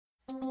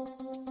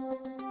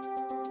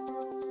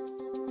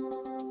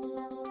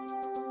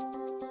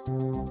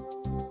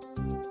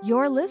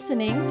You're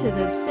listening to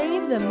the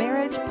Save the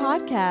Marriage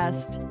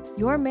podcast.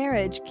 Your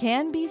marriage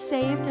can be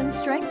saved and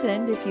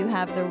strengthened if you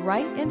have the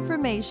right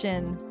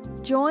information.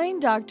 Join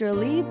Dr.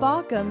 Lee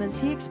Baucom as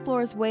he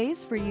explores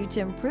ways for you to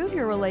improve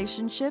your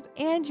relationship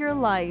and your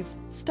life,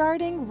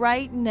 starting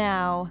right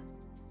now.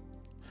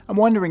 I'm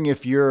wondering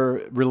if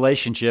your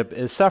relationship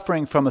is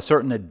suffering from a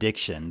certain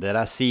addiction that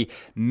I see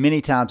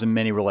many times in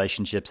many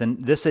relationships.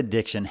 And this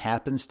addiction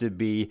happens to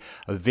be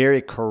a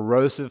very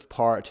corrosive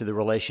part to the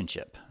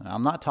relationship.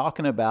 I'm not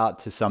talking about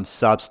to some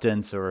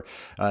substance or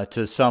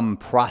to some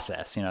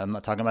process. I'm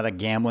not talking about a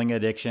gambling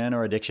addiction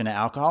or addiction to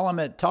alcohol.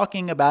 I'm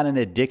talking about an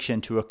addiction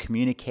to a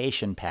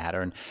communication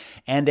pattern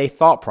and a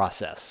thought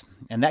process.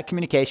 And that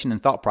communication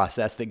and thought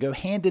process that go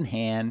hand in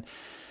hand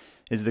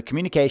is the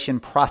communication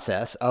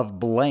process of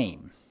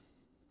blame.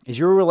 Is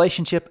your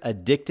relationship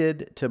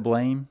addicted to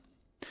blame?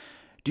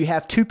 Do you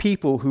have two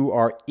people who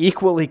are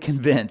equally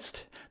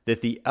convinced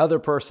that the other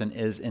person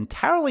is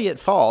entirely at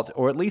fault,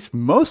 or at least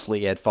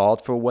mostly at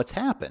fault, for what's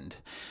happened?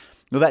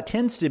 Well, that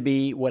tends to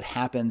be what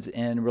happens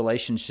in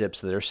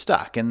relationships that are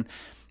stuck. And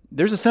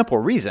there's a simple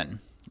reason.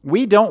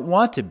 We don't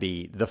want to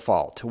be the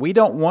fault. We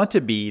don't want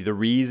to be the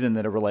reason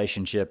that a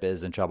relationship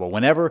is in trouble.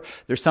 Whenever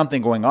there's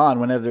something going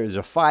on, whenever there's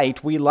a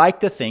fight, we like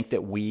to think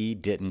that we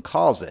didn't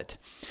cause it.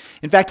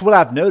 In fact, what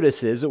I've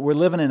noticed is that we're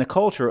living in a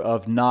culture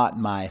of not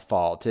my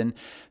fault. And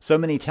so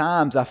many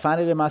times I find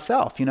it in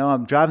myself.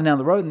 I'm driving down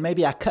the road and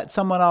maybe I cut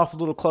someone off a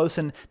little close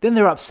and then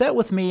they're upset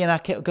with me and I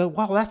go,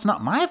 wow, that's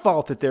not my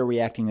fault that they're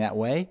reacting that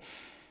way.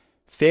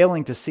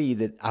 Failing to see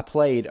that I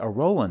played a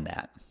role in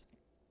that.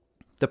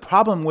 The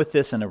problem with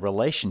this in a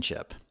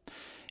relationship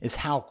is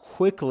how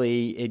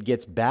quickly it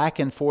gets back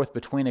and forth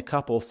between a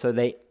couple, so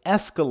they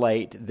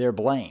escalate their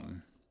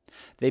blame.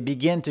 They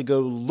begin to go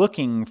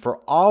looking for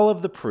all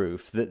of the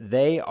proof that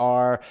they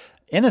are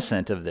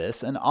innocent of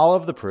this and all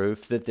of the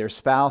proof that their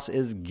spouse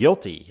is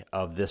guilty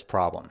of this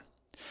problem.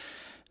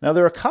 Now,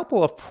 there are a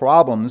couple of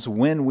problems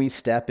when we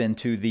step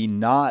into the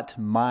not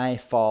my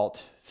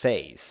fault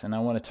phase. And I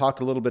want to talk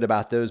a little bit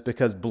about those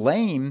because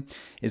blame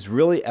is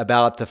really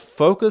about the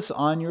focus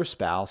on your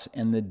spouse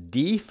and the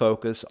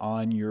defocus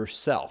on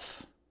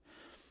yourself.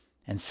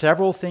 And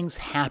several things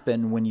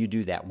happen when you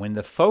do that. When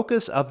the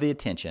focus of the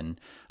attention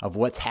of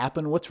what's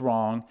happened, what's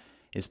wrong,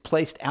 is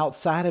placed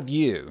outside of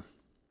you,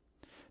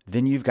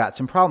 then you've got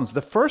some problems.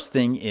 The first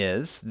thing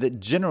is that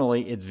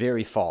generally it's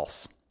very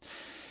false.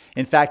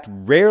 In fact,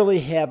 rarely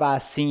have I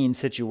seen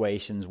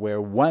situations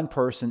where one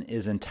person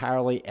is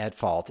entirely at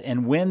fault.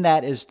 And when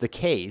that is the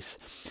case,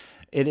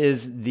 it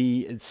is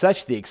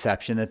such the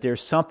exception that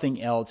there's something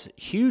else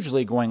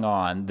hugely going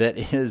on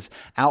that is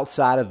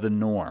outside of the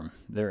norm.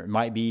 There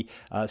might be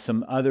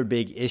some other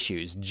big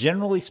issues.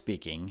 Generally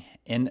speaking,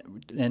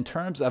 in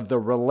terms of the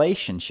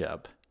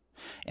relationship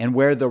and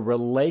where the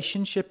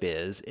relationship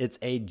is, it's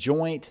a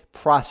joint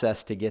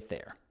process to get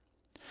there.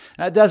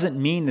 That doesn't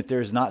mean that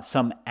there's not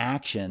some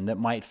action that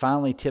might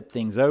finally tip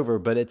things over,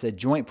 but it's a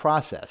joint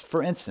process.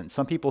 For instance,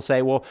 some people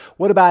say, well,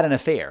 what about an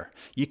affair?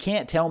 You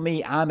can't tell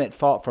me I'm at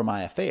fault for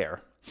my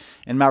affair.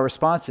 And my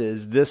response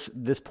is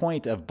this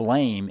point of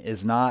blame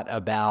is not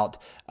about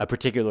a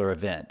particular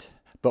event,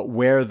 but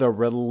where the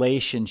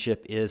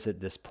relationship is at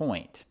this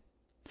point.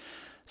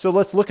 So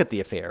let's look at the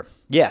affair.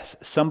 Yes,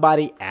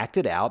 somebody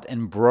acted out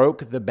and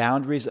broke the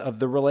boundaries of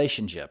the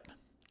relationship.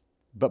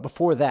 But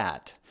before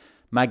that,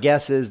 my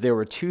guess is there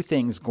were two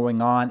things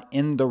going on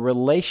in the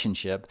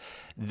relationship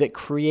that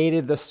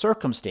created the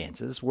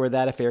circumstances where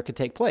that affair could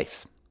take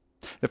place.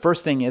 The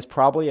first thing is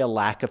probably a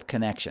lack of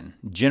connection.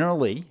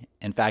 Generally,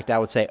 in fact, I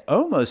would say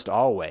almost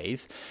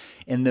always,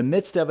 in the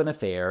midst of an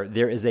affair,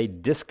 there is a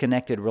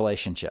disconnected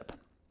relationship.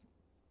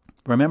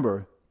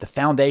 Remember, the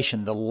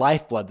foundation, the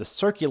lifeblood, the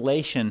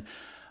circulation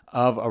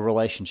of a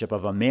relationship,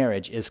 of a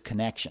marriage, is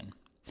connection.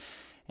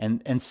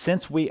 And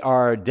since we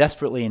are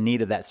desperately in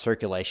need of that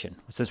circulation,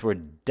 since we're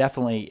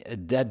definitely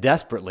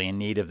desperately in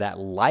need of that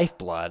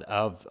lifeblood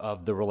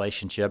of the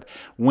relationship,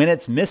 when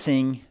it's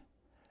missing,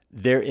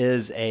 there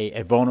is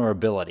a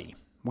vulnerability.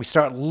 We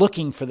start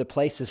looking for the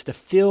places to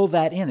fill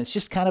that in. It's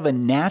just kind of a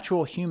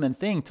natural human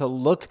thing to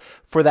look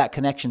for that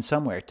connection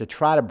somewhere, to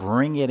try to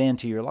bring it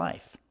into your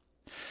life.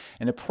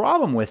 And the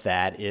problem with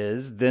that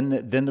is then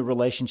the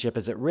relationship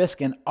is at risk,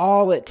 and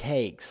all it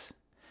takes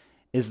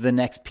is the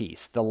next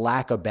piece, the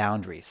lack of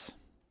boundaries.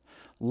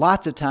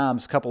 Lots of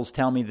times couples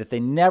tell me that they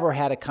never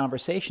had a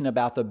conversation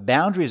about the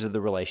boundaries of the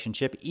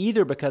relationship,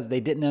 either because they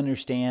didn't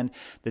understand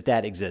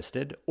that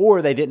existed,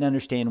 or they didn't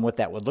understand what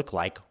that would look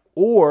like,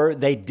 or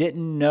they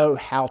didn't know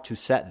how to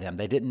set them.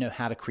 They didn't know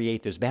how to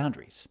create those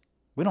boundaries.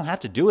 We don't have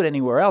to do it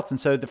anywhere else. And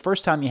so the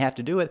first time you have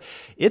to do it,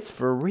 it's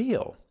for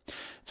real.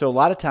 So a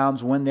lot of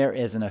times when there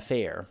is an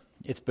affair,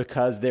 it's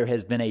because there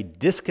has been a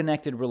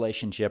disconnected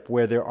relationship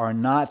where there are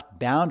not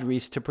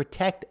boundaries to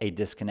protect a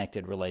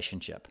disconnected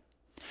relationship.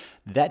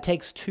 That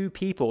takes two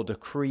people to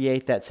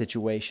create that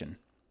situation.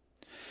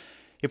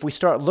 If we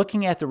start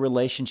looking at the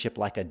relationship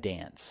like a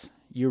dance,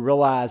 you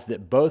realize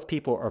that both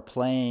people are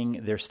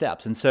playing their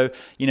steps. And so,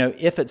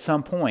 if at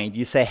some point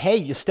you say, hey,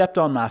 you stepped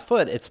on my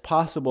foot, it's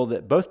possible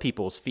that both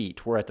people's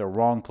feet were at the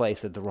wrong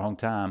place at the wrong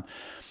time.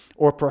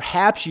 Or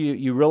perhaps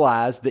you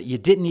realize that you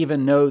didn't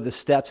even know the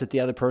steps that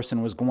the other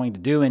person was going to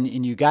do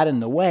and you got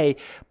in the way,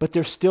 but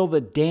there's still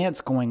the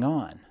dance going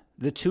on.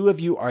 The two of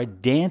you are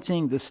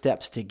dancing the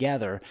steps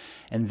together,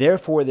 and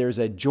therefore there's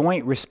a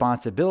joint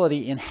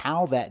responsibility in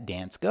how that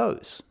dance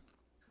goes.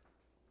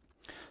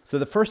 So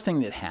the first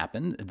thing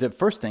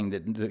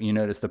that you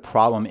notice the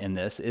problem in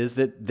this is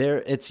that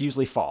it's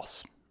usually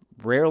false.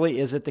 Rarely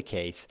is it the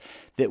case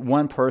that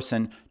one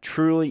person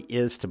truly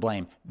is to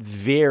blame.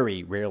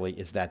 Very rarely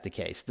is that the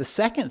case. The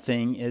second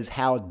thing is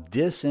how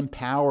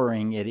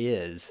disempowering it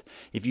is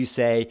if you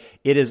say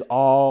it is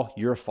all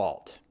your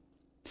fault.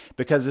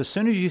 Because as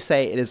soon as you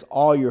say it is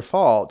all your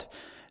fault,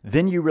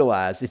 then you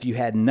realize if you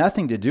had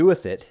nothing to do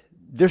with it,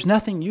 there's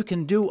nothing you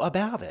can do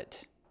about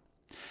it.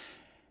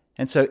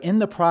 And so in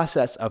the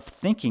process of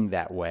thinking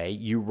that way,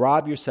 you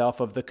rob yourself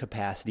of the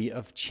capacity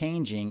of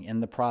changing in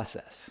the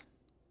process.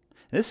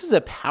 This is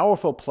a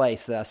powerful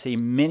place that I see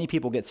many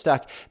people get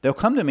stuck. They'll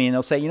come to me and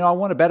they'll say, I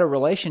want a better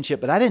relationship,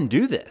 but I didn't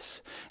do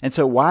this. And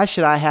so why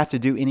should I have to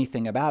do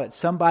anything about it?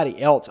 Somebody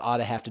else ought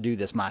to have to do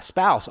this. My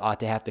spouse ought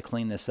to have to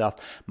clean this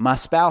up. My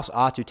spouse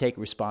ought to take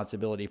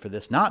responsibility for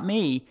this. Not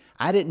me.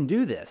 I didn't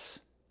do this.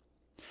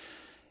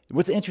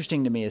 What's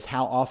interesting to me is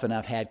how often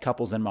I've had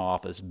couples in my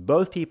office,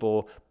 both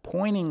people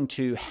pointing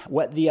to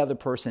what the other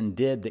person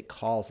did that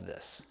caused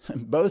this.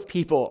 Both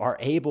people are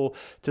able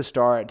to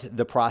start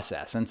the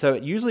process. And so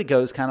it usually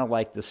goes kind of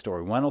like this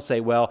story. One will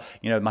say, well,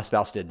 my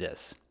spouse did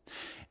this.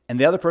 And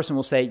the other person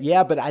will say,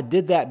 yeah, but I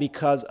did that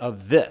because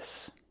of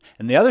this.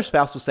 And the other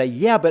spouse will say,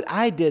 yeah, but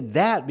I did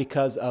that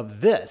because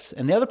of this.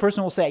 And the other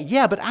person will say,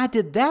 yeah, but I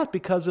did that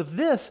because of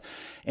this.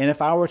 And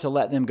if I were to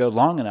let them go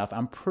long enough,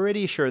 I'm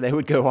pretty sure they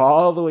would go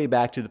all the way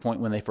back to the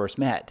point when they first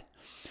met.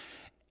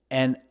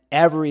 And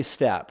every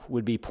step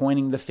would be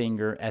pointing the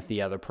finger at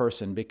the other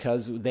person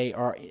because they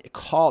are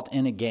caught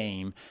in a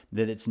game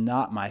that it's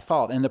not my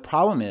fault. And the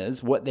problem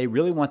is, what they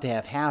really want to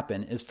have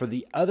happen is for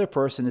the other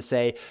person to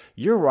say,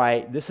 you're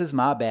right, this is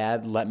my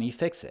bad, let me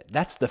fix it.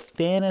 That's the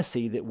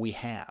fantasy that we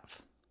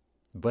have.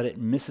 But it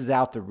misses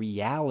out the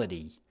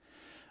reality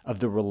of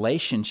the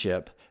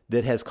relationship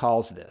that has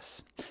caused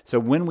this.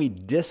 So when we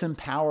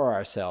disempower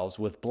ourselves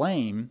with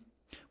blame,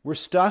 we're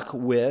stuck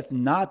with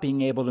not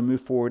being able to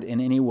move forward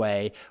in any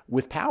way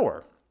with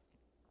power.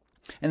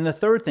 And the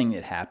third thing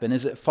that happened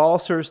is it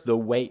fosters the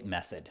wait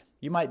method.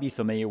 You might be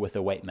familiar with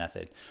the wait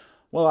method.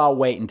 Well, I'll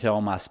wait until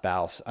my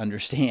spouse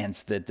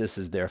understands that this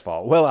is their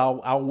fault.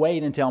 Well, I'll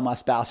wait until my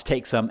spouse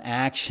takes some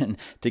action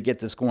to get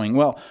this going.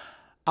 Well,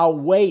 I'll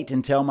wait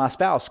until my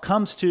spouse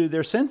comes to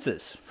their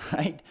senses,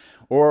 right?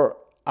 Or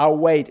I'll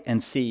wait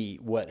and see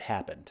what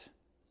happened.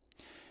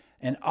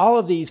 In all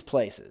of these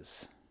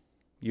places,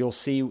 you'll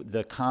see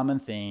the common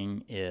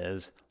thing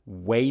is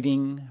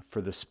waiting for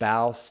the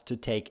spouse to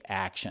take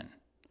action.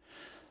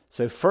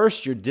 So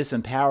first, you're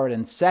disempowered,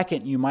 and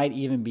second, you might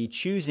even be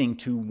choosing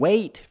to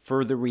wait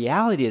for the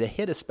reality to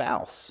hit a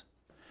spouse.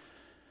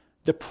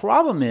 The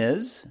problem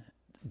is,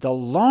 the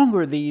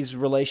longer these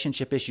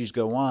relationship issues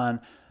go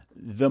on,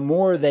 the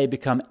more they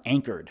become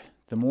anchored,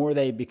 the more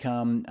they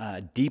become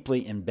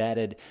deeply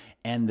embedded,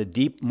 and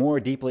the more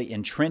deeply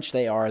entrenched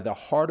they are, the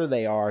harder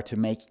they are to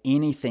make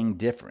anything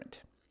different.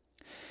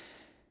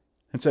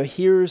 And so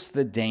here's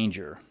the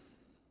danger.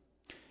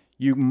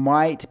 You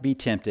might be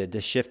tempted to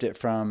shift it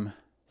from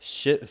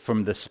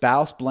the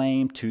spouse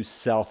blame to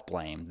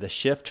self-blame. The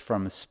shift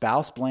from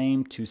spouse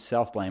blame to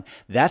self-blame.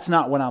 That's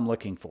not what I'm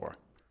looking for.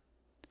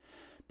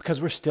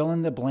 Because we're still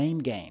in the blame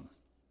game.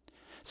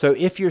 So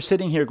if you're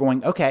sitting here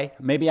going, okay,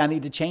 maybe I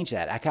need to change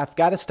that. I've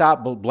got to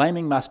stop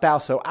blaming my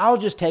spouse, so I'll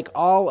just take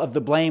all of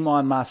the blame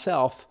on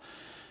myself.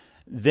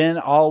 Then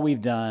all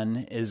we've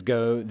done is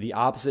go the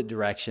opposite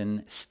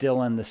direction,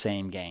 still in the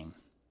same game.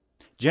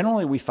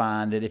 Generally, we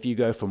find that if you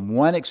go from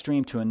one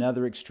extreme to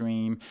another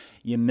extreme,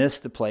 you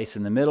miss the place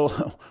in the middle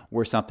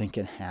where something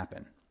can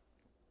happen.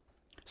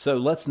 So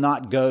let's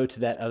not go to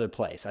that other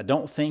place. I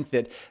don't think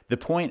that the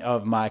point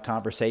of my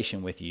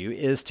conversation with you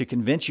is to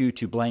convince you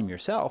to blame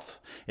yourself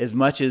as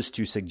much as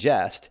to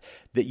suggest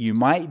that you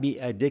might be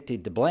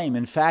addicted to blame.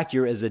 In fact,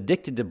 you're as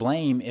addicted to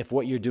blame if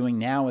what you're doing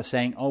now is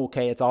saying, oh,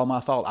 okay, it's all my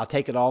fault. I'll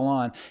take it all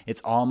on.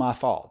 It's all my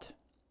fault.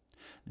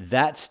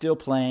 That's still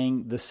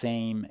playing the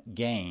same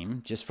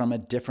game, just from a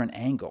different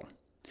angle.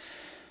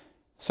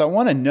 So I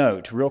want to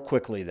note real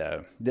quickly,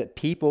 though, that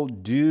people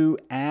do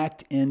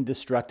act in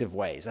destructive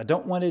ways. I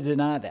don't want to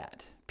deny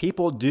that.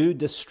 People do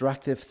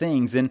destructive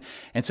things. And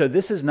so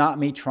this is not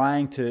me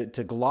trying to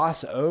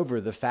gloss over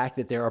the fact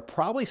that there are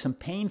probably some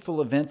painful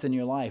events in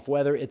your life,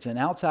 whether it's an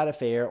outside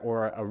affair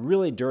or a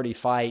really dirty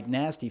fight,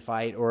 nasty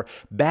fight, or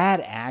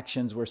bad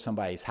actions where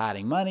somebody's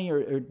hiding money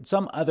or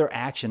some other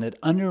action that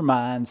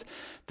undermines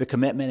the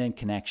commitment and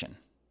connection.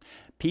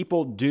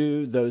 People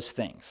do those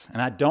things. And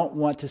I don't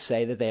want to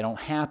say that they don't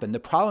happen. The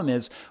problem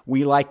is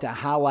we like to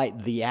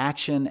highlight the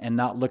action and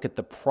not look at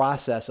the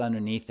process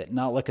underneath it,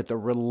 not look at the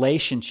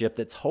relationship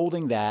that's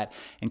holding that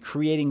and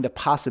creating the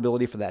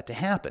possibility for that to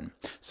happen.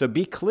 So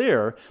be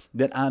clear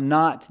that I'm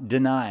not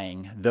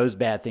denying those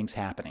bad things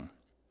happening.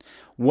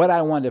 What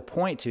I want to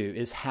point to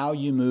is how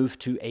you move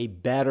to a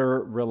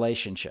better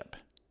relationship.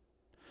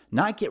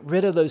 Not get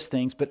rid of those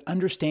things, but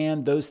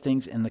understand those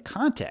things in the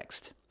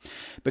context.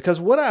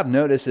 Because what I've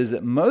noticed is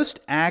that most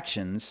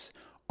actions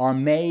are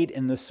made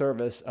in the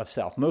service of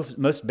self.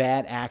 Most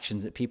bad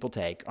actions that people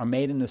take are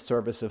made in the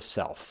service of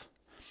self.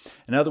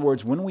 In other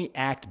words, when we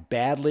act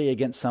badly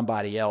against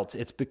somebody else,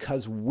 it's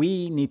because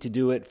we need to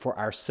do it for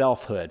our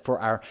selfhood, for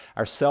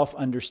our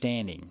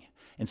self-understanding.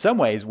 In some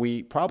ways,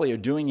 we probably are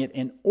doing it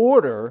in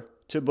order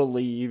to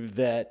believe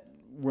that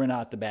we're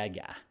not the bad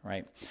guy,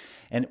 right?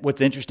 And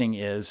what's interesting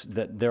is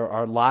that there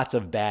are lots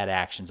of bad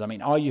actions. I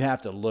mean, all you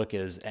have to look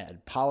is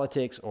at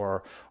politics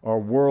or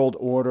world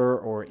order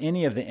or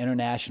any of the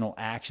international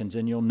actions,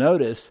 and you'll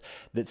notice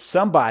that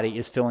somebody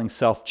is feeling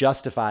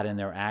self-justified in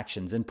their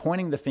actions and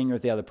pointing the finger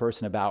at the other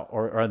person about,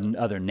 or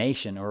other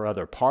nation or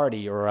other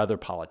party or other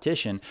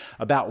politician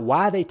about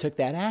why they took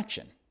that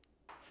action.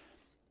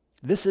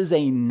 This is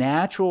a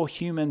natural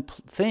human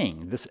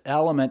thing, this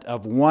element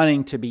of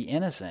wanting to be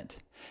innocent.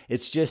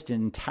 It's just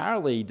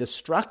entirely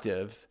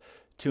destructive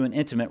to an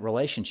intimate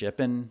relationship.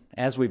 And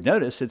as we've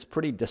noticed, it's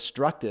pretty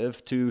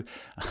destructive to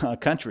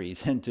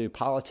countries and to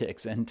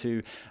politics and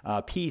to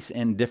peace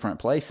in different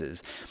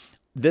places.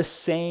 This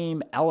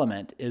same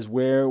element is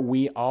where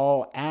we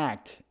all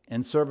act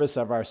in service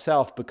of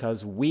ourselves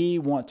because we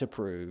want to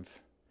prove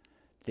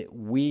that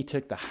we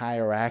took the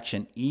higher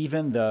action,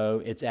 even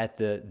though it's at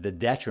the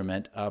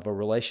detriment of a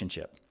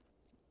relationship.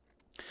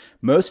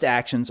 Most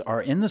actions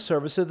are in the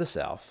service of the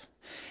self,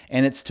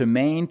 and it's to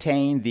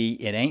maintain the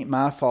 "it ain't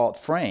my fault"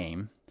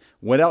 frame.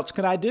 What else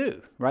could I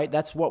do, right?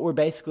 That's what we're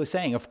basically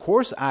saying. Of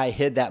course I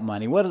hid that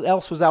money. What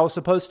else was I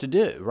supposed to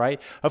do,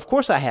 right? Of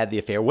course I had the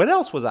affair. What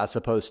else was I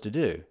supposed to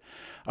do?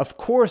 Of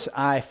course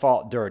I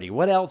fought dirty.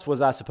 What else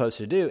was I supposed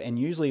to do? And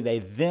usually they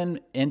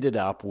then ended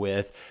up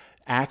with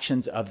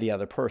actions of the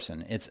other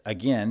person. It's,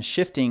 again,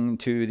 shifting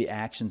to the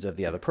actions of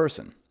the other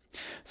person.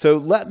 So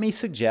let me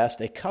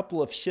suggest a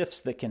couple of shifts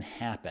that can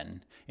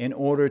happen in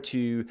order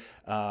to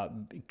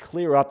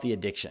clear up the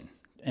addiction,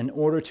 in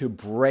order to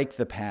break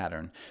the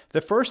pattern. The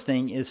first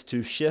thing is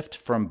to shift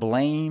from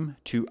blame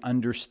to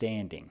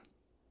understanding.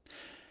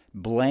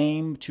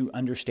 Blame to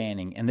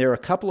understanding. And there are a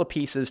couple of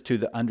pieces to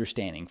the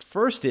understanding.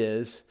 First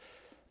is,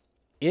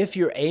 if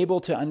you're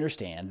able to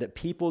understand that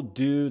people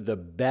do the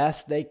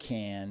best they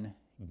can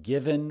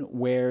given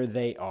where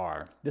they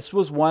are. This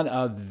was one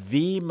of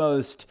the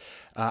most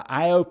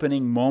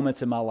eye-opening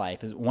moments in my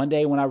life. One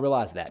day when I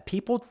realized that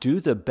people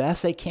do the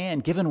best they can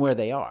given where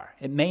they are.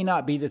 It may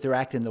not be that they're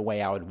acting the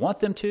way I would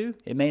want them to.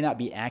 It may not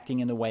be acting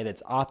in the way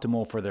that's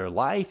optimal for their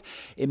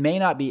life. It may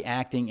not be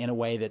acting in a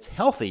way that's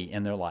healthy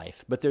in their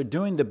life, but they're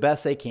doing the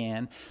best they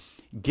can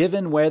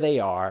given where they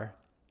are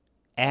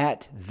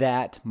at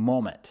that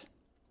moment.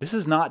 This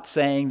is not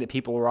saying that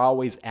people are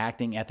always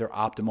acting at their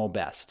optimal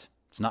best.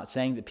 It's not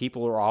saying that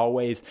people are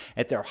always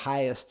at their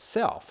highest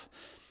self.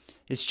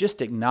 It's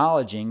just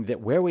acknowledging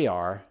that where we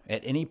are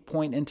at any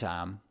point in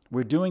time,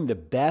 we're doing the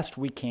best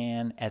we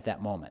can at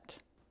that moment.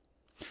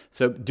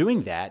 So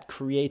doing that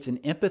creates an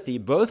empathy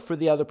both for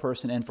the other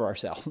person and for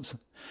ourselves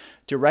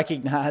to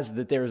recognize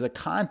that there is a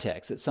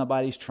context that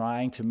somebody's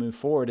trying to move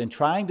forward and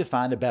trying to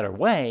find a better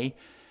way,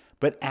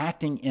 but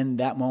acting in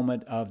that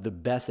moment of the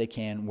best they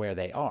can where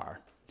they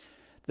are.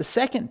 The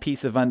second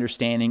piece of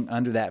understanding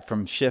under that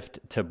from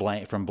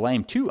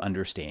blame to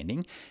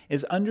understanding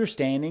is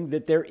understanding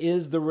that there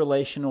is the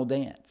relational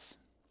dance.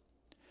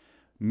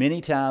 Many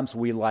times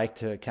we like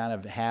to kind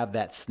of have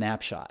that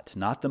snapshot,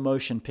 not the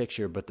motion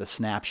picture, but the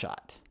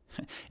snapshot.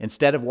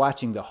 Instead of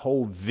watching the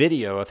whole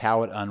video of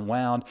how it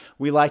unwound,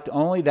 we liked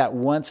only that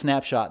one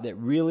snapshot that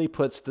really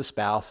puts the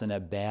spouse in a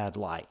bad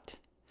light.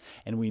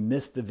 And we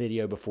missed the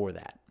video before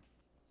that.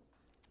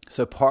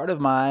 So part of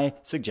my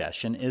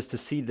suggestion is to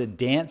see the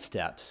dance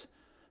steps,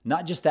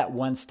 not just that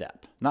one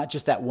step, not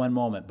just that one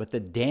moment, but the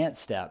dance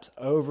steps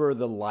over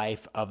the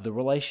life of the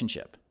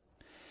relationship.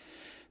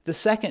 The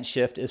second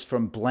shift is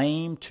from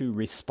blame to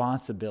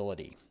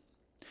responsibility.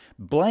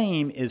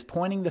 Blame is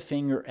pointing the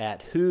finger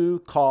at who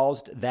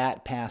caused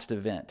that past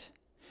event.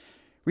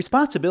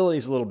 Responsibility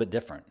is a little bit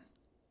different.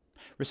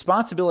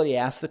 Responsibility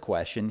asks the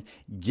question,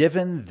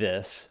 given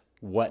this,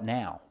 what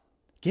now?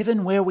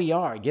 Given where we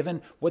are,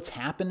 given what's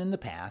happened in the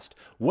past,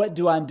 what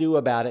do I do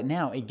about it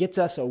now? It gets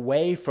us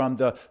away from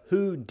the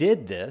who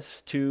did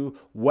this to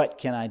what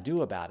can I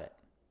do about it?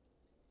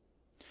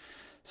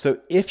 So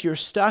if you're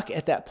stuck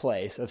at that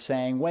place of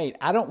saying, wait,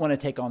 I don't want to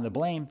take on the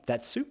blame,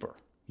 that's super.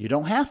 You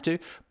don't have to,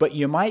 but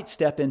you might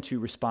step into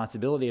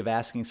responsibility of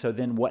asking, so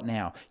then what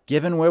now?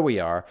 Given where we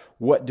are,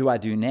 what do I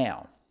do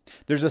now?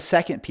 There's a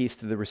second piece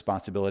to the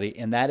responsibility,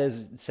 and that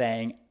is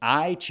saying,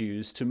 I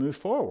choose to move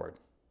forward.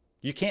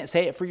 You can't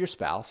say it for your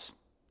spouse.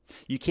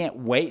 You can't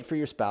wait for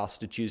your spouse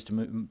to choose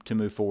to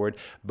move forward,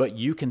 but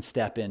you can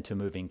step into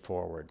moving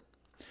forward.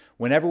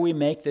 Whenever we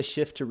make the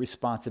shift to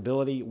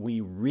responsibility, we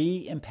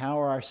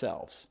re-empower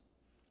ourselves.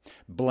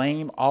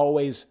 Blame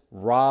always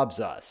robs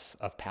us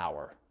of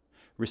power.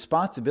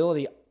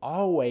 Responsibility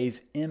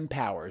always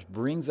empowers,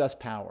 brings us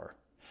power.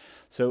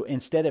 So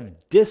instead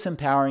of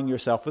disempowering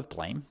yourself with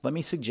blame, let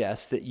me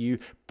suggest that you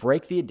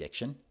break the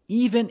addiction.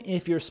 Even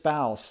if your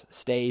spouse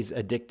stays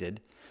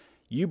addicted,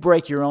 you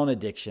break your own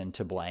addiction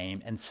to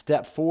blame and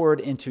step forward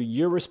into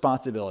your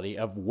responsibility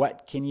of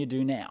what can you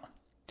do now.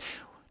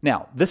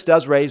 Now, this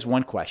does raise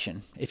one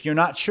question. If you're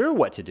not sure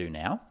what to do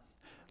now,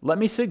 let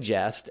me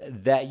suggest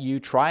that you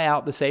try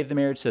out the Save the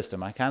Marriage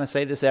system. I kind of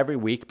say this every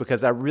week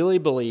because I really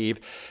believe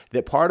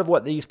that part of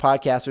what these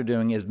podcasts are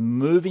doing is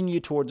moving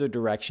you towards a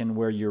direction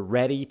where you're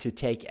ready to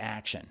take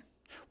action,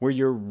 where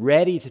you're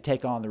ready to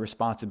take on the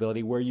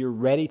responsibility, where you're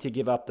ready to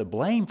give up the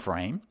blame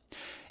frame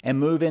and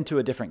move into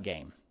a different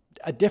game,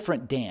 a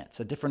different dance,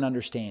 a different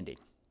understanding.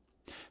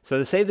 So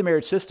the Save the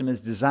Marriage system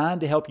is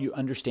designed to help you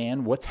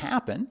understand what's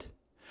happened,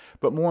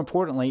 but more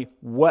importantly,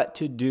 what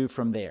to do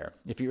from there.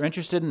 If you're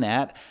interested in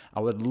that, I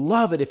would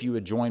love it if you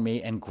would join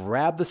me and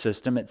grab the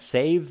system at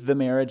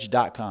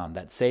savethemarriage.com.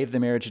 That's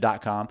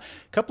savethemarriage.com.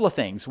 A couple of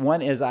things.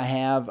 One is I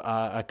have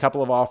a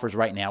couple of offers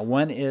right now.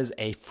 One is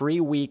a free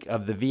week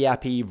of the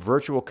VIP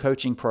virtual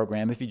coaching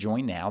program. If you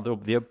join now,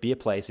 there'll be a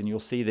place and you'll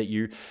see that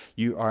you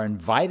are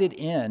invited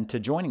in to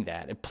joining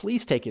that. And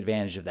please take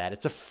advantage of that.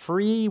 It's a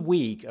free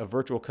week of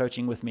virtual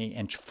coaching with me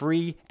and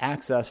free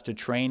access to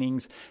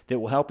trainings that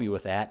will help you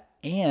with that.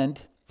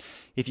 And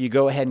if you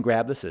go ahead and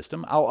grab the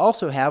system, I'll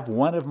also have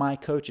one of my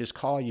coaches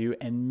call you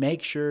and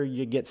make sure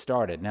you get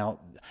started.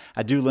 Now,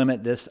 I do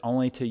limit this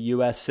only to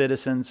U.S.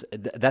 citizens.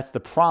 That's the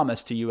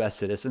promise to U.S.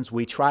 citizens.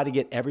 We try to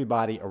get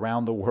everybody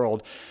around the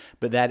world,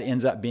 but that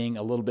ends up being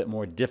a little bit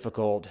more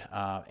difficult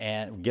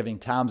and giving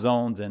time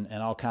zones and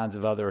all kinds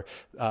of other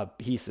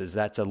pieces.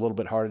 That's a little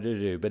bit harder to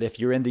do. But if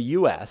you're in the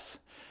U.S.,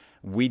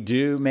 we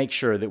do make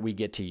sure that we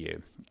get to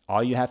you.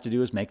 All you have to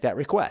do is make that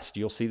request.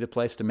 You'll see the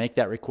place to make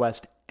that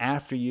request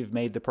after you've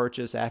made the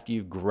purchase, after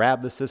you've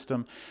grabbed the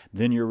system,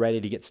 then you're ready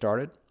to get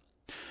started.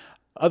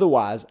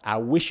 Otherwise, I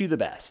wish you the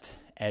best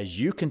as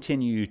you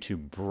continue to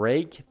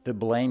break the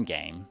blame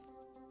game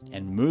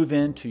and move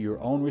into your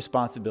own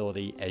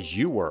responsibility as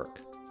you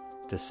work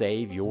to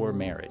save your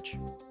marriage.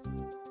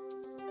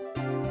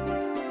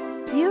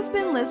 You've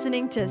been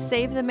listening to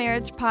Save the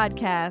Marriage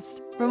podcast.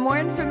 For more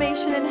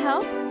information and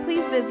help,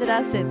 please visit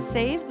us at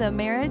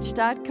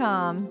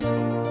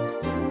savethemarriage.com.